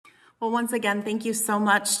Well, once again, thank you so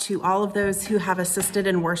much to all of those who have assisted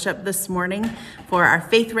in worship this morning, for our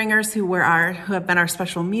faith ringers who have been our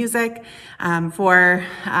special music, for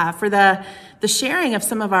the sharing of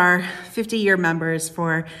some of our 50-year members,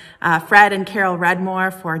 for Fred and Carol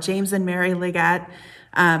Redmore, for James and Mary Liggett,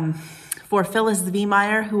 for Phyllis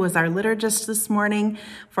Viemeyer, who was our liturgist this morning,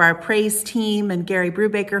 for our praise team, and Gary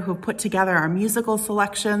Brubaker, who put together our musical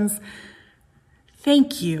selections.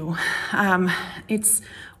 Thank you. It's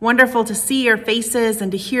wonderful to see your faces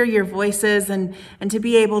and to hear your voices and to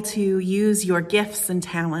be able to use your gifts and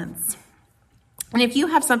talents. And if you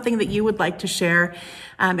have something that you would like to share,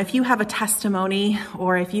 if you have a testimony,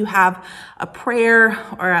 or if you have a prayer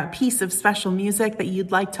or a piece of special music that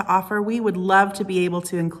you'd like to offer, we would love to be able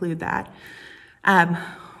to include that.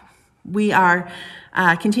 We are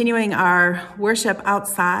continuing our worship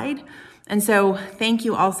outside. And so thank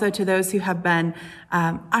you also to those who have been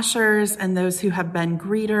ushers and those who have been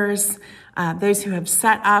greeters, those who have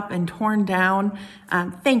set up and torn down.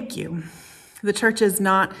 Thank you. The church is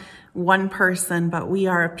not one person, but we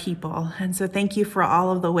are a people. And so thank you for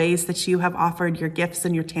all of the ways that you have offered your gifts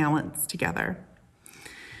and your talents together.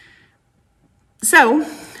 So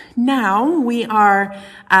now we are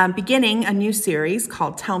beginning a new series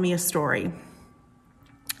called Tell Me a Story.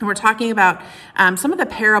 And we're talking about some of the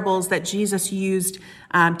parables that Jesus used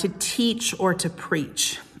to teach or to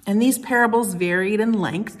preach. And these parables varied in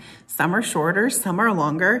length. Some are shorter, some are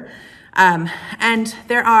longer. And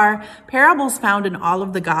there are parables found in all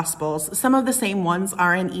of the Gospels. Some of the same ones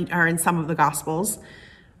are in some of the Gospels.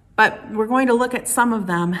 But we're going to look at some of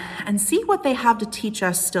them and see what they have to teach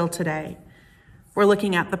us still today. We're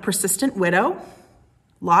looking at the persistent widow,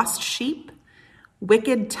 lost sheep,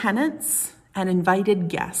 wicked tenants, and invited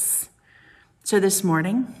guests. So this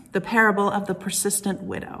morning, the parable of the persistent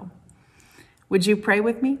widow. Would you pray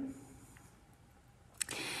with me?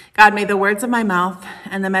 God, may the words of my mouth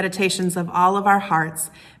and the meditations of all of our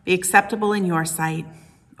hearts be acceptable in your sight,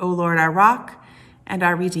 O Lord, our rock and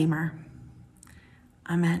our redeemer.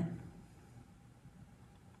 Amen.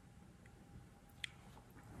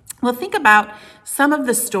 Well, think about some of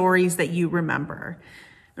the stories that you remember.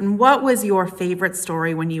 And what was your favorite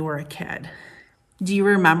story when you were a kid? Do you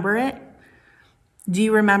remember it? Do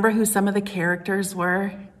you remember who some of the characters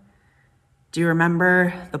were? Do you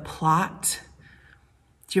remember the plot?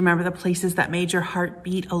 Do you remember the places that made your heart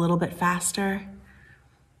beat a little bit faster?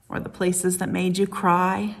 Or the places that made you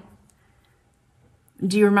cry?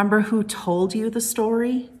 Do you remember who told you the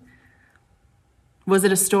story? Was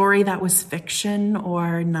it a story that was fiction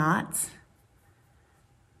or not?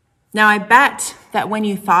 Now, I bet that when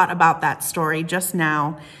you thought about that story just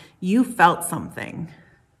now, you felt something.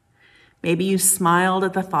 Maybe you smiled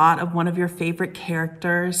at the thought of one of your favorite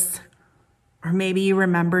characters, or maybe you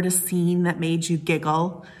remembered a scene that made you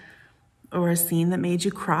giggle, or a scene that made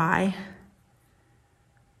you cry.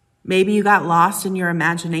 Maybe you got lost in your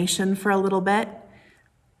imagination for a little bit.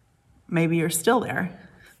 Maybe you're still there.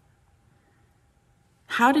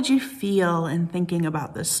 How did you feel in thinking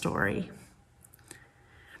about this story?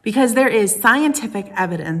 Because there is scientific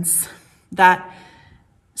evidence that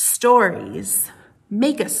stories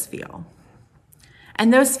make us feel.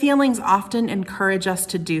 And those feelings often encourage us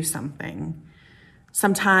to do something.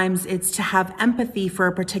 Sometimes it's to have empathy for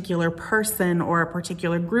a particular person or a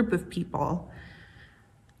particular group of people.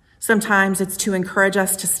 Sometimes it's to encourage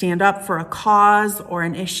us to stand up for a cause or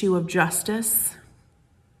an issue of justice.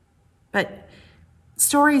 But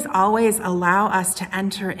stories always allow us to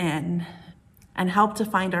enter in and help to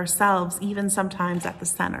find ourselves, even sometimes at the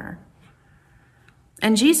center.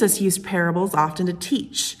 And Jesus used parables often to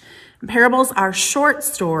teach. Parables are short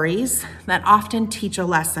stories that often teach a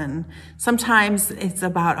lesson. Sometimes it's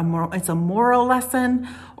about a moral lesson,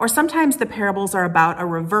 or sometimes the parables are about a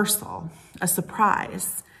reversal, a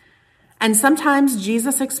surprise. And sometimes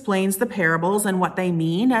Jesus explains the parables and what they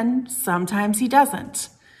mean, and sometimes he doesn't.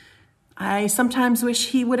 I sometimes wish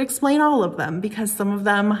he would explain all of them, because some of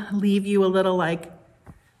them leave you a little like,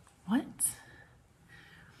 what?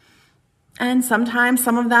 And sometimes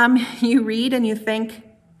some of them you read and you think,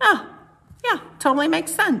 oh, yeah, totally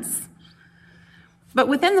makes sense. But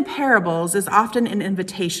within the parables is often an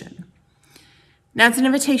invitation. Now, it's an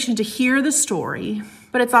invitation to hear the story,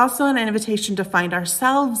 but it's also an invitation to find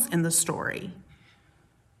ourselves in the story.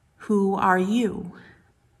 Who are you?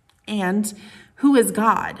 And who is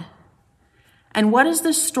God? And what does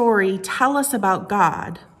this story tell us about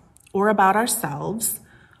God, or about ourselves,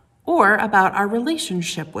 or about our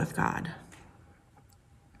relationship with God?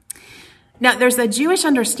 Now, there's a Jewish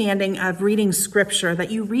understanding of reading scripture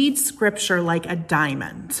that you read scripture like a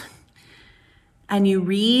diamond. And you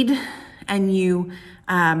read and you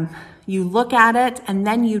look at it and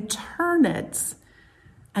then you turn it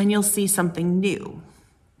and you'll see something new.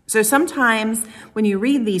 So sometimes when you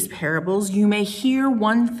read these parables, you may hear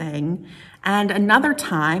one thing and another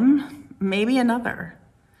time, maybe another.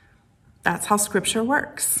 That's how Scripture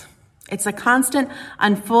works. It's a constant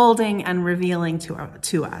unfolding and revealing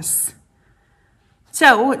to us.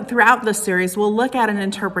 So throughout this series, we'll look at an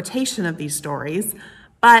interpretation of these stories,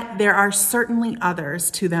 but there are certainly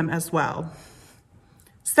others to them as well.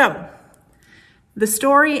 So, the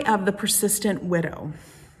story of the persistent widow.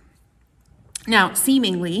 Now,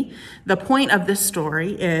 seemingly, the point of this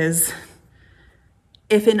story is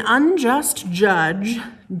if an unjust judge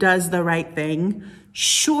does the right thing,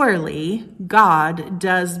 surely God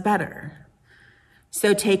does better.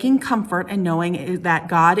 So taking comfort in knowing that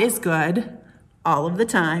God is good all of the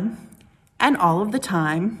time, and all of the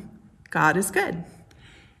time, God is good.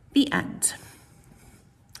 The end.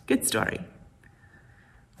 Good story.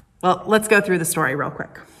 Well, let's go through the story real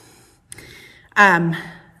quick. In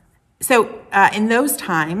those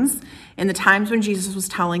times, in the times when Jesus was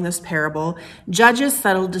telling this parable, judges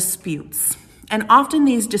settled disputes. And often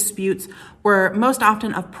these disputes were most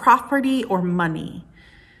often of property or money.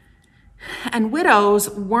 And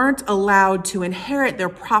widows weren't allowed to inherit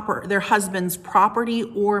their husband's property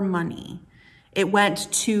or money. It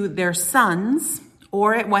went to their sons,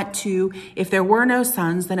 or it went to, if there were no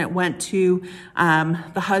sons, then it went to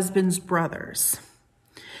the husband's brothers.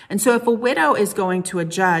 And so if a widow is going to a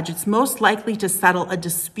judge, it's most likely to settle a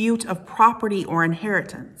dispute of property or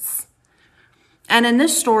inheritance. And in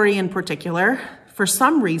this story in particular, for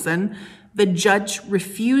some reason, the judge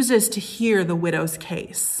refuses to hear the widow's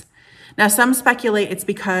case. Now, some speculate it's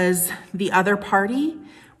because the other party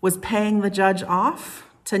was paying the judge off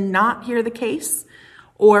to not hear the case,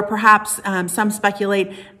 or perhaps some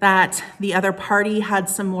speculate that the other party had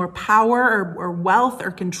some more power or wealth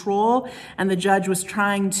or control, and the judge was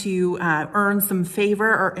trying to earn some favor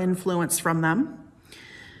or influence from them.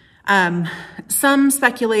 Some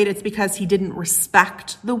speculate it's because he didn't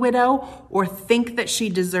respect the widow or think that she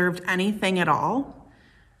deserved anything at all.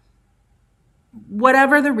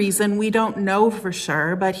 Whatever the reason, we don't know for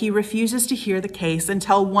sure, but he refuses to hear the case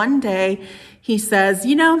until one day he says,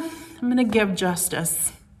 I'm going to give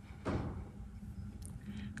justice.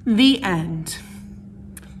 The end.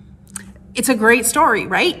 It's a great story,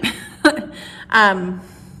 right?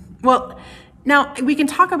 Now we can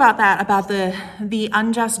talk about that, about the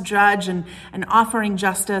unjust judge and offering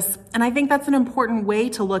justice. And I think that's an important way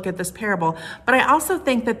to look at this parable. But I also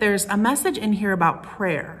think that there's a message in here about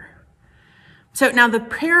prayer. So now the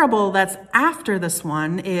parable that's after this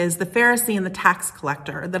one is the Pharisee and the tax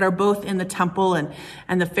collector that are both in the temple,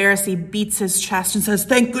 and the Pharisee beats his chest and says,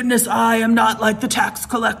 "Thank goodness I am not like the tax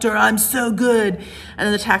collector. I'm so good." And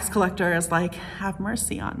then the tax collector is like, "Have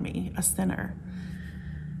mercy on me, a sinner."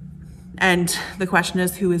 And the question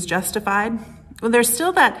is, who is justified? Well, there's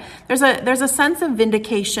still there's a sense of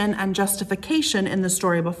vindication and justification in the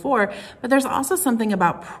story before, but there's also something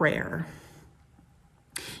about prayer.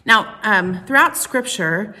 Now, throughout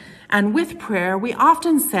Scripture and with prayer, we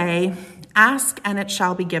often say, "Ask and it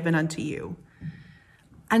shall be given unto you."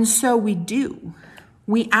 And so we do.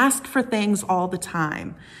 We ask for things all the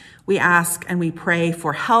time. We ask and we pray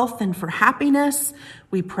for health and for happiness.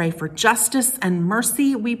 We pray for justice and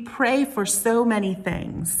mercy. We pray for so many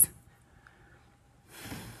things.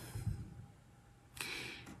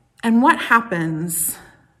 And what happens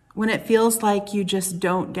when it feels like you just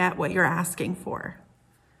don't get what you're asking for?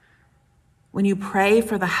 When you pray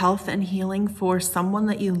for the health and healing for someone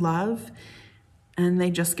that you love and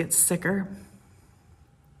they just get sicker?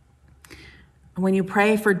 When you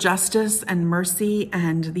pray for justice and mercy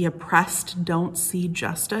and the oppressed don't see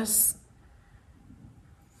justice?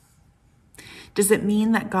 Does it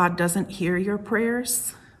mean that God doesn't hear your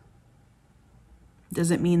prayers?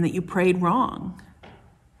 Does it mean that you prayed wrong?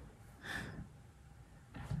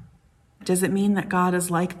 Does it mean that God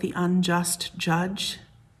is like the unjust judge?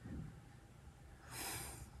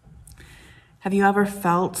 Have you ever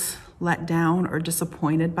felt let down or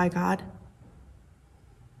disappointed by God?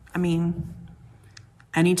 I mean,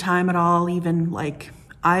 anytime at all, even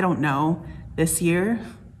this year?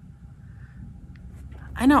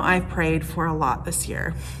 I know I've prayed for a lot this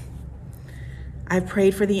year. I've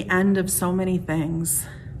prayed for the end of so many things.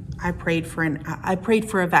 I prayed for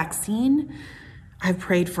a vaccine. I've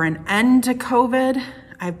prayed for an end to COVID.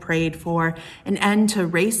 I've prayed for an end to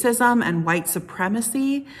racism and white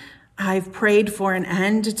supremacy. I've prayed for an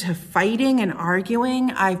end to fighting and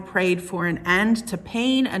arguing. I've prayed for an end to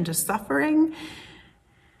pain and to suffering.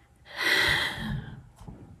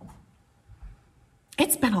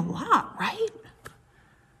 It's been a lot, right?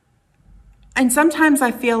 And sometimes I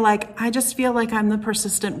just feel like I'm the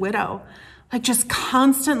persistent widow, like just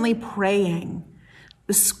constantly praying,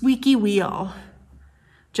 the squeaky wheel,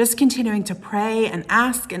 just continuing to pray and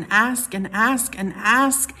ask and ask and ask and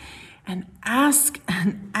ask and ask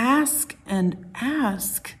and ask and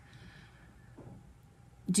ask.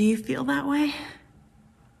 Do you feel that way?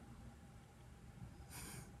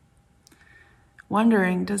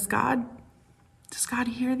 Wondering, does God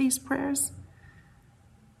hear these prayers?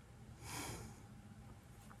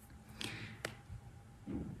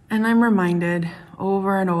 And I'm reminded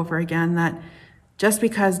over and over again that just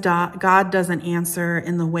because God doesn't answer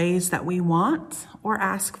in the ways that we want or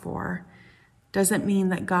ask for, doesn't mean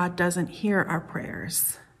that God doesn't hear our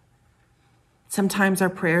prayers. Sometimes our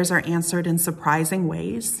prayers are answered in surprising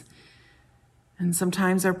ways, and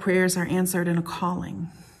sometimes our prayers are answered in a calling.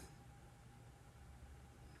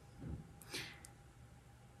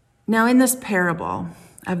 Now, in this parable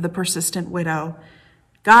of the persistent widow,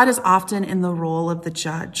 God is often in the role of the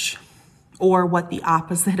judge, or what the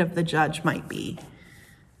opposite of the judge might be.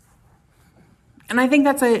 And I think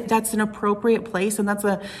that's an appropriate place, and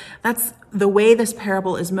that's the way this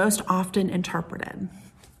parable is most often interpreted.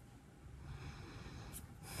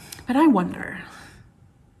 But I wonder,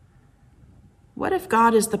 what if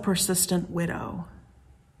God is the persistent widow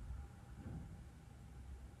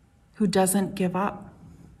who doesn't give up?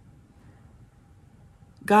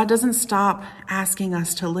 God doesn't stop asking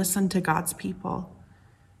us to listen to God's people,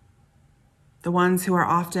 the ones who are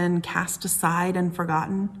often cast aside and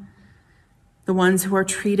forgotten, the ones who are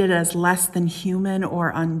treated as less than human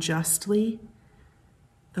or unjustly,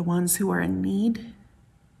 the ones who are in need.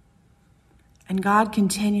 And God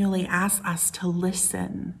continually asks us to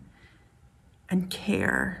listen and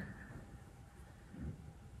care.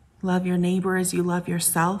 Love your neighbor as you love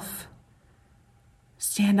yourself.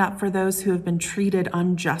 Stand up for those who have been treated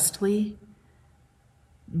unjustly.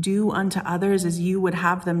 Do unto others as you would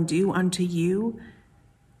have them do unto you.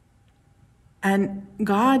 And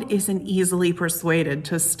God isn't easily persuaded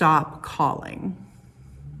to stop calling.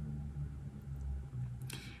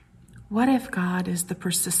 What if God is the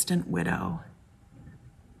persistent widow?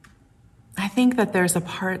 I think that there's a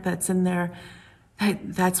part that's in there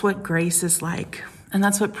that's what grace is like. And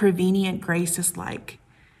that's what prevenient grace is like.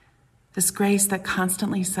 This grace that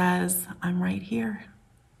constantly says, I'm right here.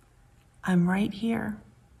 I'm right here.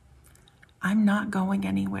 I'm not going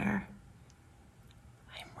anywhere.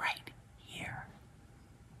 I'm right here.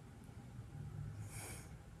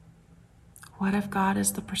 What if God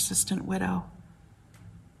is the persistent widow?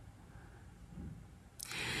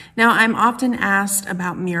 Now, I'm often asked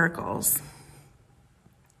about miracles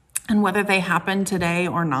and whether they happen today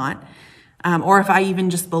or not, or if I even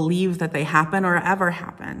just believe that they happen or ever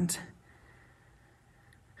happened.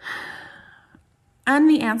 And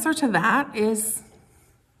the answer to that is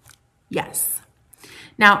yes.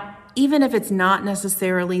 Now, even if it's not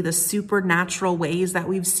necessarily the supernatural ways that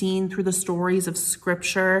we've seen through the stories of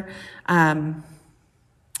Scripture,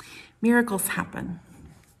 miracles happen.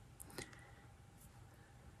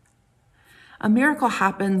 A miracle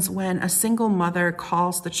happens when a single mother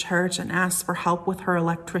calls the church and asks for help with her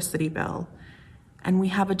electricity bill, and we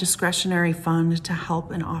have a discretionary fund to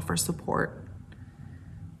help and offer support.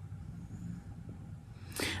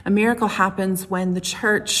 A miracle happens when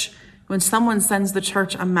someone sends the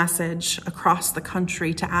church a message across the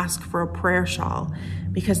country to ask for a prayer shawl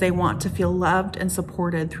because they want to feel loved and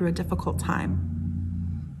supported through a difficult time.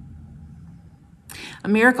 A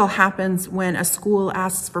miracle happens when a school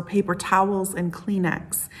asks for paper towels and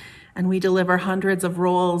Kleenex, and we deliver hundreds of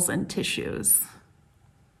rolls and tissues.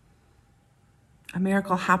 A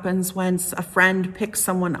miracle happens when a friend picks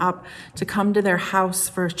someone up to come to their house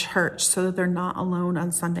for church so that they're not alone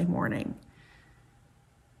on Sunday morning.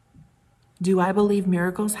 Do I believe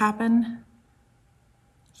miracles happen?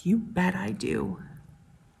 You bet I do.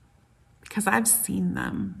 Because I've seen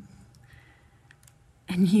them.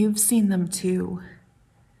 And you've seen them too.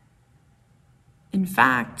 In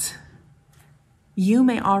fact, you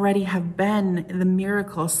may already have been the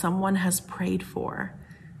miracle someone has prayed for,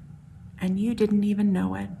 and you didn't even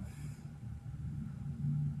know it.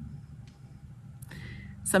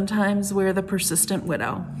 Sometimes we're the persistent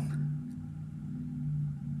widow,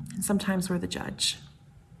 and sometimes we're the judge.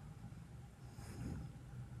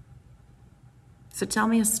 So tell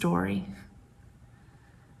me a story.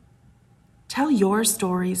 Tell your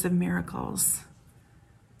stories of miracles,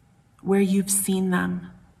 where you've seen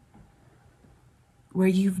them, where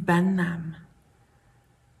you've been them,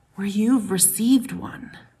 where you've received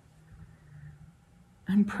one.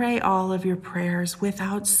 And pray all of your prayers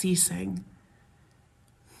without ceasing,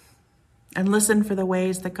 and listen for the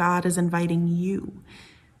ways that God is inviting you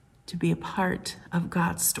to be a part of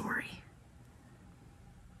God's story.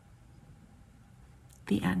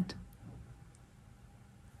 The end.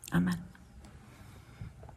 Amen.